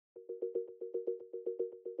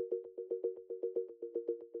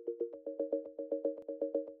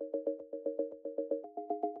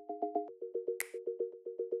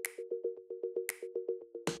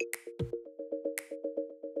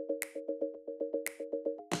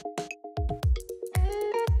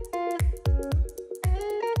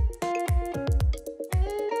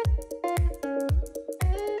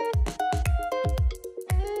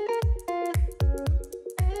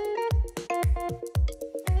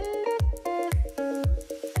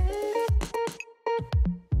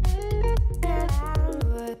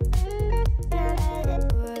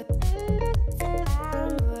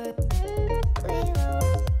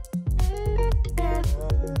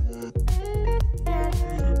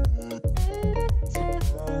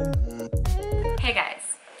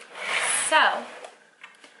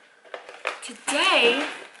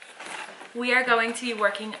we are going to be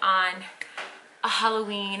working on a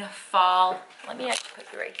Halloween fall, let me actually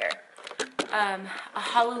put you right here, a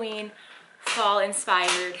Halloween fall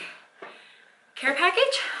inspired care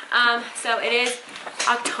package. So it is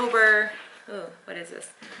October, what is this?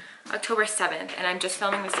 October 7th, and I'm just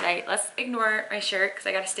filming this today. Let's ignore my shirt because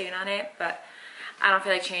I got a stain on it, but I don't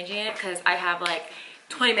feel like changing it because I have like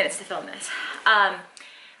 20 minutes to film this.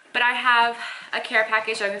 But I have a care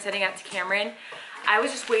package that I'm sending out to Cameron. I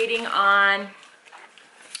was just waiting on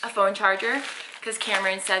a phone charger because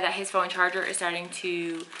Cameron said that his phone charger is starting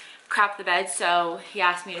to crap the bed, so he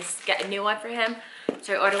asked me to get a new one for him.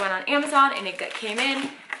 So I ordered one on Amazon and it came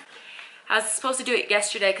in. I was supposed to do it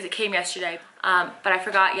yesterday because it came yesterday, but I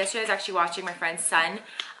forgot. Yesterday I was actually watching my friend's son,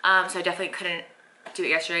 so I definitely couldn't do it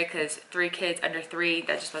yesterday because 3 kids under 3,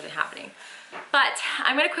 that just wasn't happening. But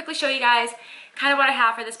I'm going to quickly show you guys kind of what I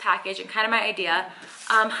have for this package and kind of my idea.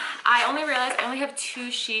 I only realized I only have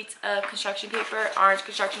 2 sheets of construction paper, orange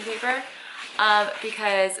construction paper,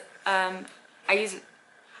 because I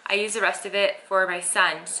use the rest of it for my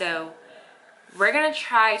son. So we're going to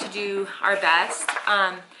try to do our best.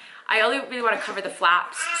 I only really want to cover the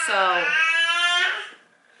flaps, so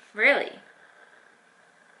really.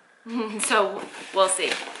 So we'll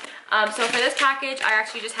see. So for this package, I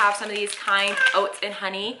actually just have some of these kind oats and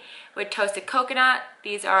honey with toasted coconut.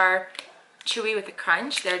 These are chewy with a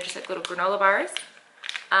crunch. They're just like little granola bars.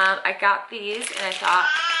 I got these and I thought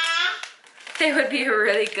they would be a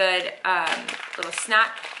really good little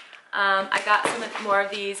snack. I got some more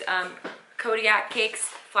of these Kodiak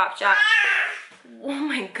cakes, flapjack. Oh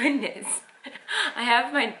my goodness. I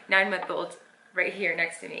have my 9-month-old right here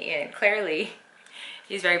next to me, and clearly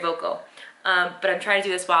he's very vocal. But I'm trying to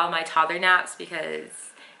do this while my toddler naps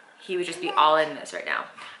because he would just be all in this right now.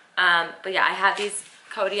 But yeah, I have these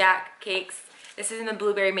Kodiak cakes. This is in the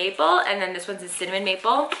blueberry maple, and then this one's in cinnamon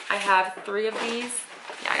maple. I have 3 of these.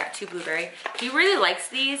 Yeah, I got 2 blueberry. He really likes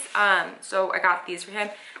these, so I got these for him.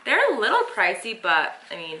 They're a little pricey, but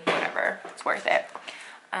I mean, whatever, it's worth it.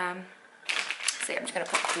 So yeah, I'm just gonna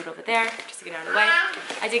put the food over there just to get out of the way.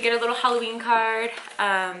 I did get a little Halloween card.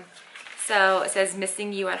 So it says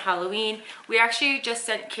missing you on Halloween. We actually just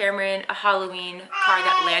sent Cameron a Halloween card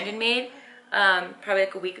that Landon made probably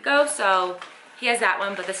like a week ago. So he has that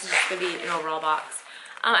one, but this is just gonna be an overall box.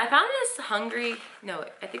 I found this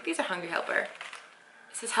I think these are Hungry Helper.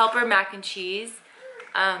 This is Helper mac and cheese,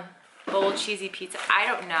 bold cheesy pizza. I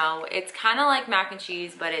don't know. It's kind of like mac and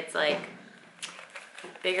cheese, but it's like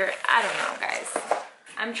bigger. I don't know, guys.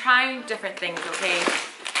 I'm trying different things, okay?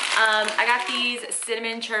 I got these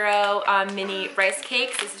cinnamon churro mini rice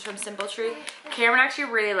cakes. This is from Simple Truth. Cameron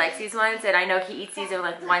actually really likes these ones, and I know he eats these in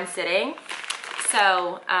like one sitting.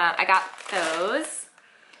 So I got those.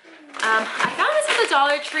 I found this at the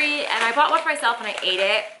Dollar Tree, and I bought one for myself, and I ate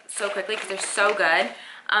it so quickly because they're so good.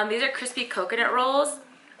 These are crispy coconut rolls.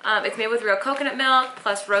 It's made with real coconut milk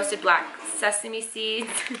plus roasted black sesame seeds.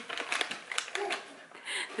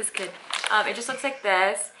 This is good. It just looks like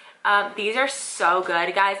this. These are so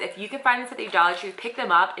good, guys. If you can find this at the Dollar Tree, pick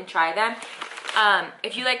them up and try them.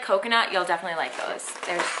 If you like coconut, you'll definitely like those.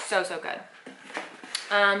 They're so good.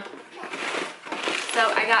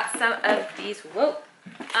 So I got some of these. Whoa.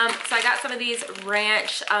 So I got some of these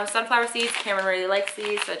ranch sunflower seeds. Cameron really likes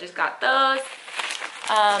these, so I just got those.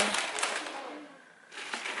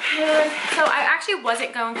 And so I actually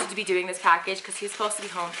wasn't going to be doing this package because he was supposed to be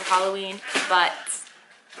home for Halloween, but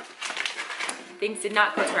things did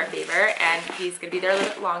not go to our favor, and he's gonna be there a little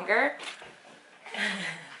bit longer.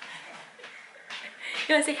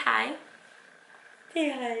 You wanna say hi? Say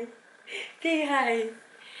hi. Say hi.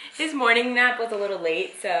 His morning nap was a little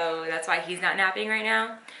late, so that's why he's not napping right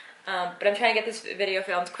now. But I'm trying to get this video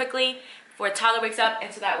filmed quickly before toddler wakes up,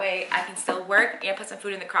 and so that way I can still work and put some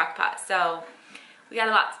food in the crock pot. So we got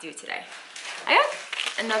a lot to do today. I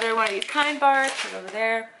got another one of these kind bars, put it over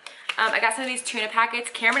there. I got some of these tuna packets.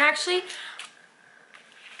 Cameron actually,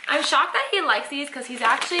 I'm shocked that he likes these because he's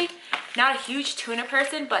actually not a huge tuna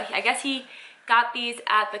person, but I guess he got these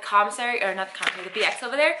at the commissary, or not the commissary, the BX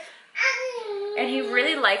over there, and he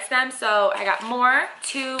really likes them. So I got more,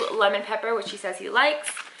 2 lemon pepper, which he says he likes,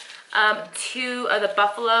 2 of the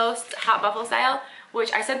buffalo, hot buffalo style,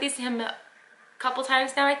 which I sent these to him a couple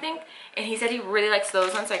times now, I think, and he said he really likes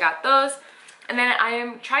those ones, so I got those. And then I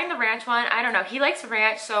am trying the ranch one. I don't know, he likes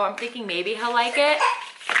ranch, so I'm thinking maybe he'll like it.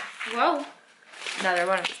 Whoa. Another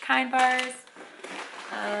one of these kind bars.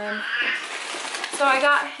 So I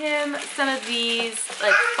got him some of these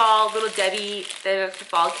like fall Little Debbie, the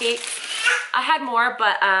fall cakes. I had more,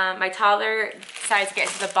 but my toddler decided to get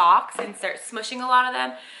into the box and start smushing a lot of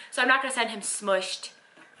them. So I'm not gonna send him smushed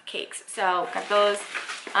cakes. So got those.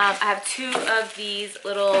 I have 2 of these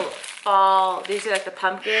little fall, these are like the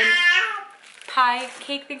pumpkin pie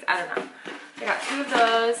cake things. I don't know. I got 2 of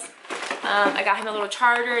those. I got him a little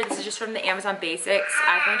charger. This is just from the Amazon Basics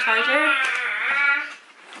iPhone charger.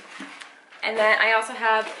 And then I also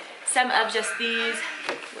have some of just these,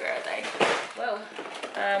 where are they? Whoa.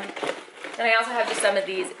 Then I also have just some of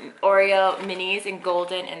these Oreo minis in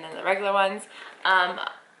golden and then the regular ones.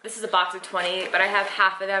 This is a box of 20, but I have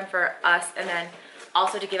half of them for us and then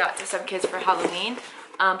also to give out to some kids for Halloween.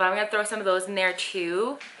 But I'm gonna throw some of those in there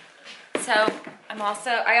too. So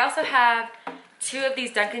I also have 2 of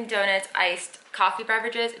these Dunkin' Donuts iced coffee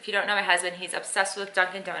beverages. If you don't know my husband, he's obsessed with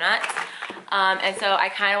Dunkin' Donuts. And so I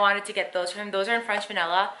kind of wanted to get those for him. Those are in French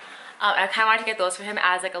vanilla. And I kind of wanted to get those for him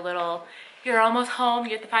as like a little, you're almost home,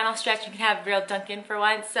 you're at the final stretch, you can have real Dunkin' for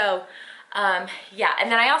once. So yeah,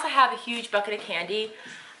 and then I also have a huge bucket of candy.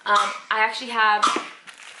 I actually have,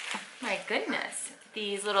 my goodness,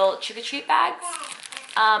 these little trick-or-treat bags.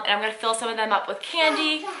 And I'm gonna fill some of them up with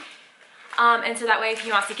candy. And so that way if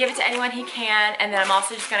he wants to give it to anyone, he can. And then I'm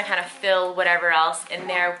also just gonna kind of fill whatever else in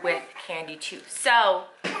there with candy too. So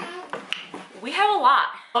we have a lot.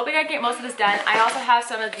 Hoping I can get most of this done. I also have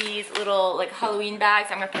some of these little like Halloween bags.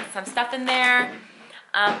 I'm gonna put some stuff in there.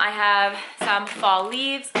 I have some fall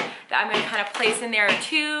leaves that I'm gonna kind of place in there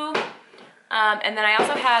too. And then I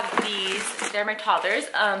also have these, they're my toddlers,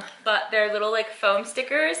 but they're little like foam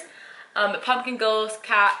stickers. The pumpkin, ghost,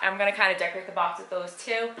 cat, I'm gonna kind of decorate the box with those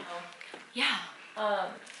too. Yeah,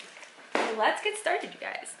 let's get started, you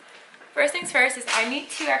guys. First things first is I need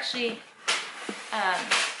to actually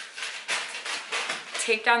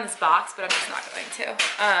take down this box, but I'm just not going to.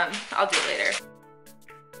 I'll do it later.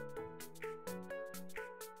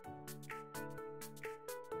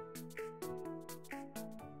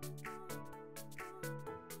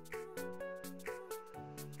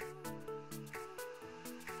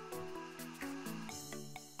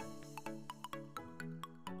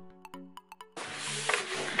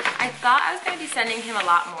 I thought I was going to be sending him a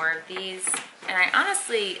lot more of these, and I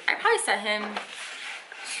probably sent him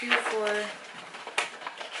 2, 4,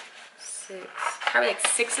 6, probably like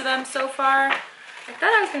 6 of them so far. I thought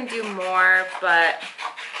I was going to do more, but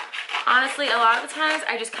honestly, a lot of the times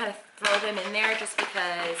I just kind of throw them in there just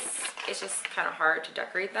because it's just kind of hard to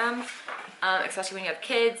decorate them, especially when you have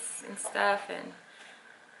kids and stuff, and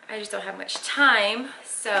I just don't have much time.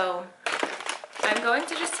 So I'm going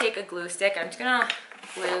to just take a glue stick. I'm just going to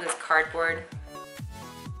glue this cardboard.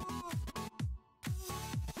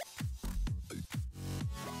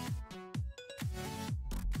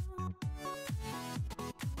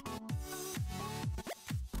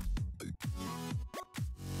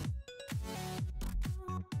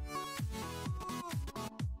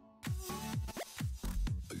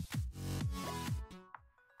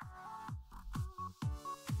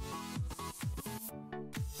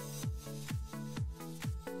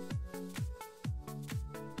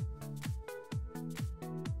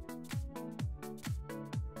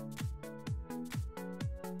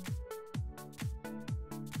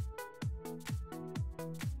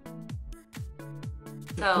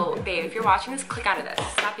 So, babe, if you're watching this, click out of this.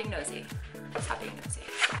 Stop being nosy. Stop being nosy.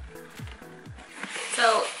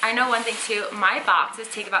 So, I know one thing too. My boxes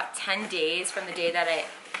take about 10 days from the day that it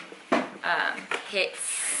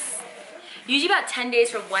hits. Usually about 10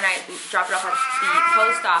 days from when I drop it off at the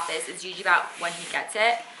post office is usually about when he gets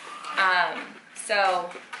it.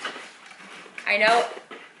 So, I know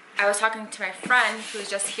I was talking to my friend who was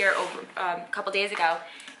just here over a couple days ago,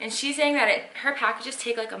 and she's saying that her packages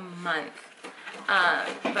take like a month.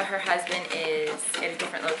 But her husband is in a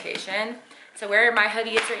different location. So where my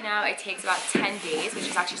hubby is right now, it takes about 10 days, which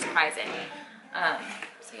is actually surprising.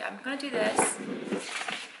 So yeah, I'm gonna do this.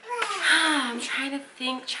 I'm trying to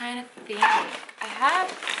think. I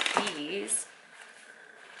have these.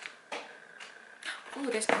 Ooh,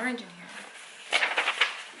 there's orange in here.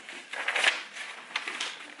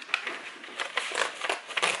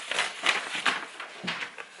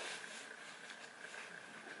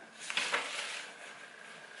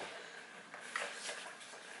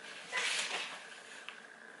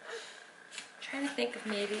 Trying to think of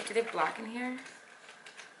maybe, do they have black in here?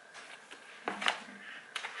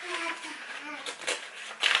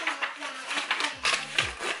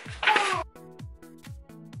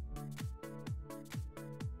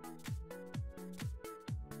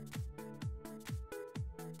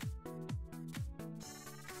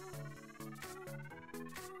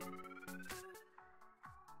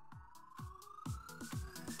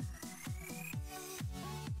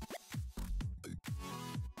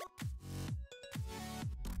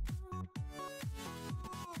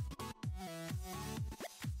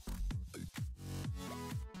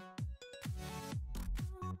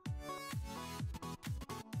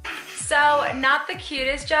 So, not the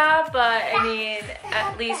cutest job, but I mean,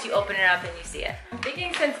 at least you open it up and you see it. I'm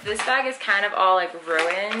thinking since this bag is kind of all like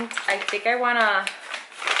ruined, I think I wanna,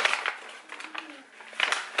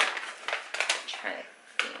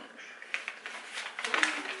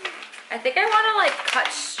 I think I wanna like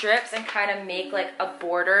cut strips and kind of make like a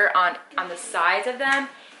border on the sides of them.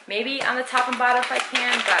 Maybe on the top and bottom if I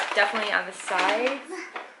can, but definitely on the sides.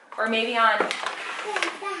 Or maybe on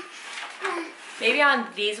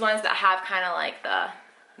these ones that have kind of like the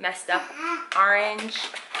messed up orange.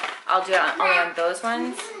 I'll do it only on those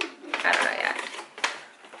ones. I don't know yet.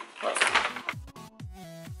 We'll see.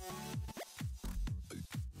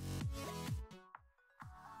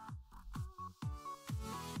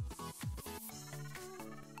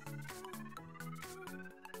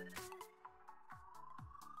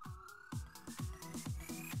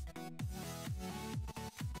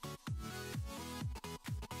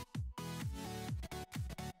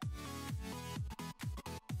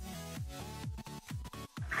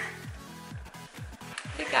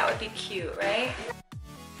 I think that would be cute, right?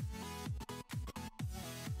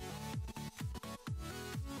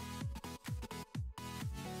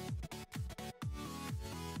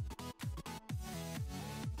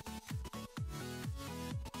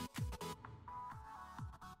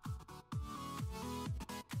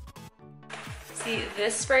 See,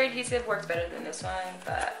 this spray adhesive works better than this one,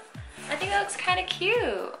 but I think that looks kind of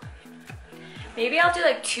cute. Maybe I'll do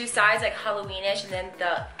like two sides like Halloweenish, and then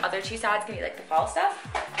the other two sides can be like the fall stuff.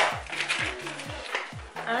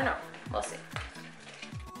 I don't know, we'll see.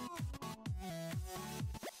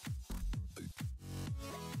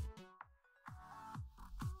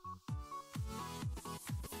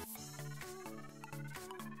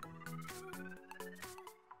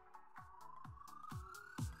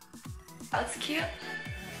 That looks cute.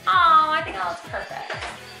 Oh, I think that looks perfect.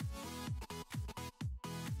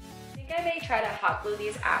 I may try to hot glue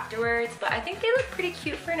these afterwards, but I think they look pretty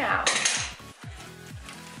cute for now.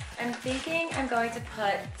 I'm thinking I'm going to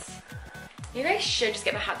put, maybe I should just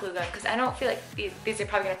get my hot glue gun because I don't feel like these are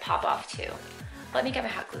probably gonna pop off too. Let me get my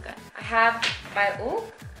hot glue gun. I have my, ooh.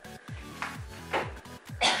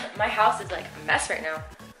 My house is like a mess right now.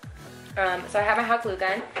 So I have my hot glue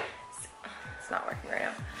gun. It's not working right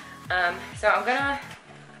now. So I'm gonna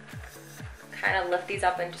kind of lift these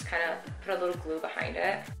up and just kind of put a little glue behind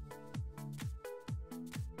it.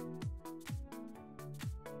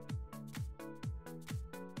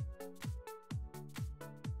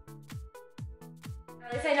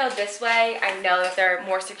 At least I know this way, I know that they're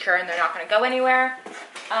more secure and they're not gonna go anywhere.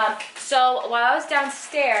 So while I was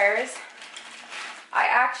downstairs, I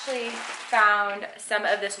actually found some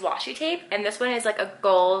of this washi tape, and this one is like a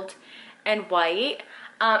gold and white.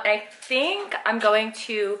 And I think I'm going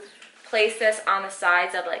to place this on the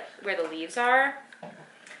sides of like where the leaves are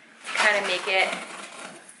to kind of make it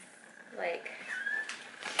like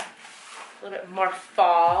a little bit more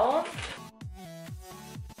fall.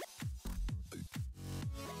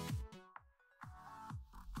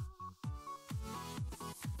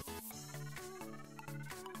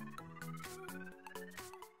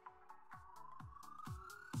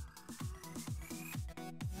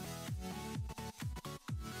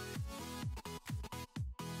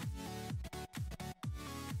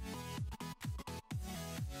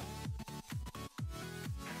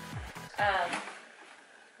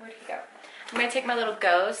 Where'd he go? I'm gonna take my little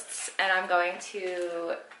ghosts and I'm going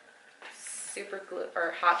to super glue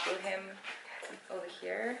or hot glue him over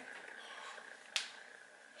here.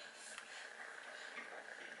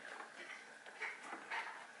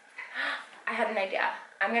 I had an idea.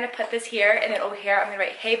 I'm gonna put this here, and then over here I'm gonna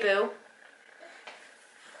write, "Hey boo."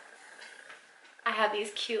 I have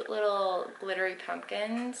these cute little glittery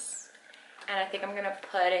pumpkins, and I think I'm gonna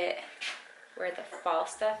put it where the fall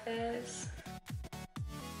stuff is.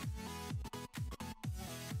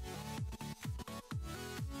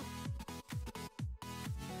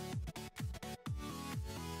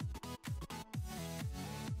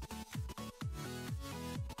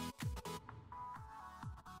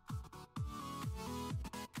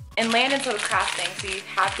 In Landon's little crafting, so you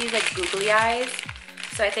have these like googly eyes.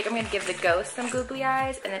 So I think I'm gonna give the ghost some googly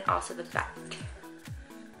eyes, and then also the bat.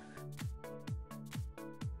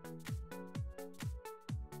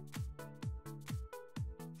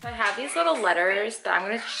 So I have these little letters that I'm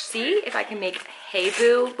gonna see if I can make "Hey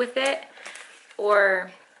Boo" with it,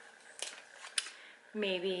 or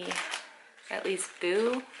maybe at least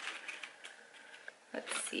 "Boo."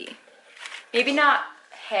 Let's see. Maybe not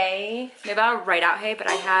 "Hey." Maybe I'll write out "Hey," but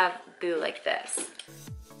I have "Boo" like this.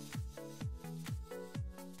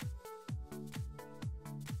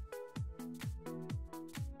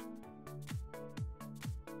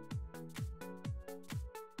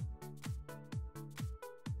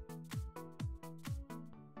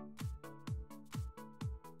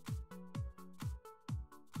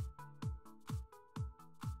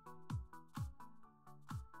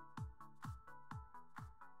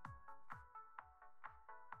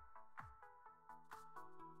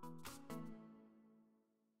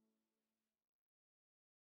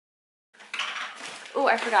 Oh,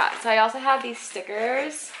 I forgot. So I also have these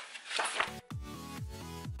stickers.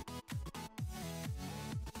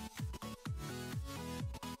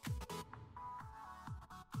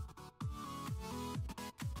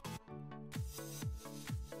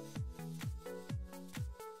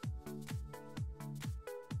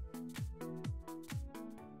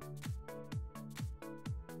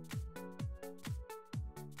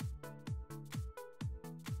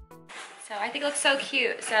 So I think it looks so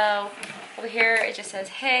cute. So over here it just says,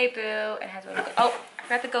 "Hey boo," and it has a little, oh, I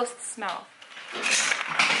forgot the ghost smell.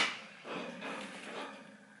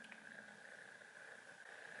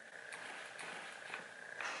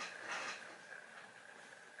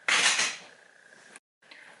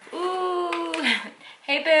 Ooh,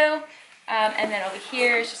 hey boo. And then over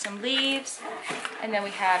here is just some leaves. And then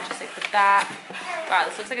we have just like the bat. Wow,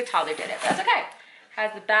 this looks like a toddler did it, but that's okay.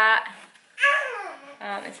 Has the bat.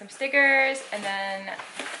 And some stickers, and then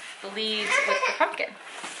the leaves with the pumpkin.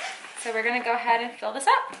 So we're gonna go ahead and fill this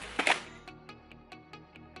up.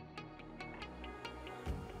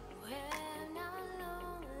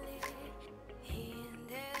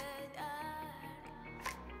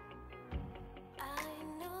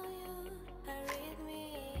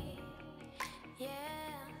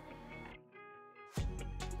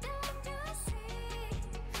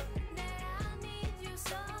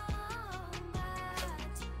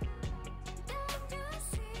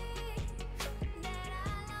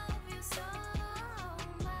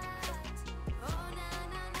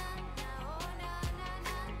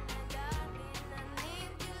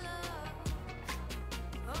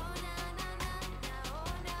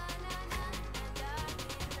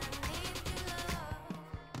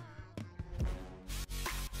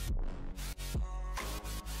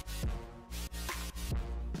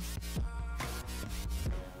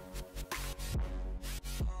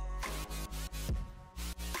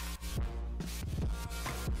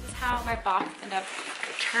 How my box ended up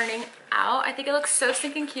turning out. I think it looks so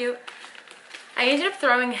stinking cute. I ended up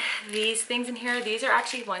throwing these things in here. These are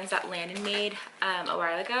actually ones that Landon made a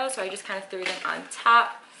while ago, so I just kind of threw them on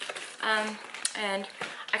top. And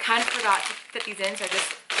I kind of forgot to fit these in, so I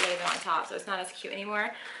just laid them on top, so it's not as cute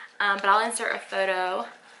anymore. But I'll insert a photo.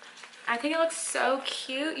 I think it looks so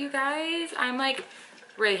cute, you guys. I'm like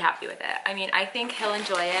really happy with it. I mean, I think he'll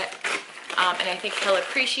enjoy it, and I think he'll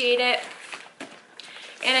appreciate it.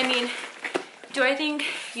 And I mean, do I think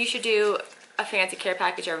you should do a fancy care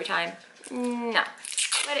package every time? No.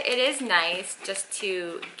 But it is nice just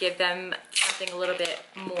to give them something a little bit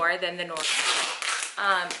more than the normal.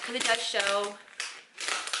 Because it does show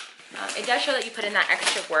that you put in that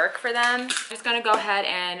extra work for them. I'm just gonna go ahead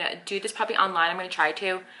and do this puppy online. I'm gonna try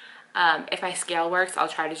to. If my scale works, I'll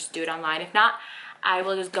try to just do it online. If not, I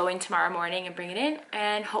will just go in tomorrow morning and bring it in,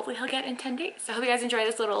 and hopefully he'll get it in 10 days. So I hope you guys enjoyed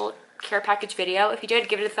this little care package video. If you did,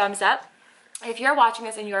 give it a thumbs up. If you're watching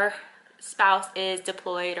this and your spouse is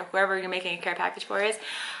deployed, or whoever you're making a care package for is,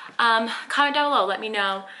 comment down below. Let me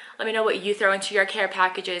know what you throw into your care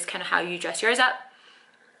packages, kind of how you dress yours up.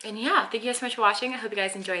 And yeah, thank you guys so much for watching. I hope you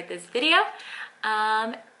guys enjoyed this video.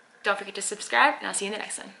 Don't forget to subscribe, and I'll see you in the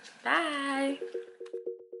next one. Bye.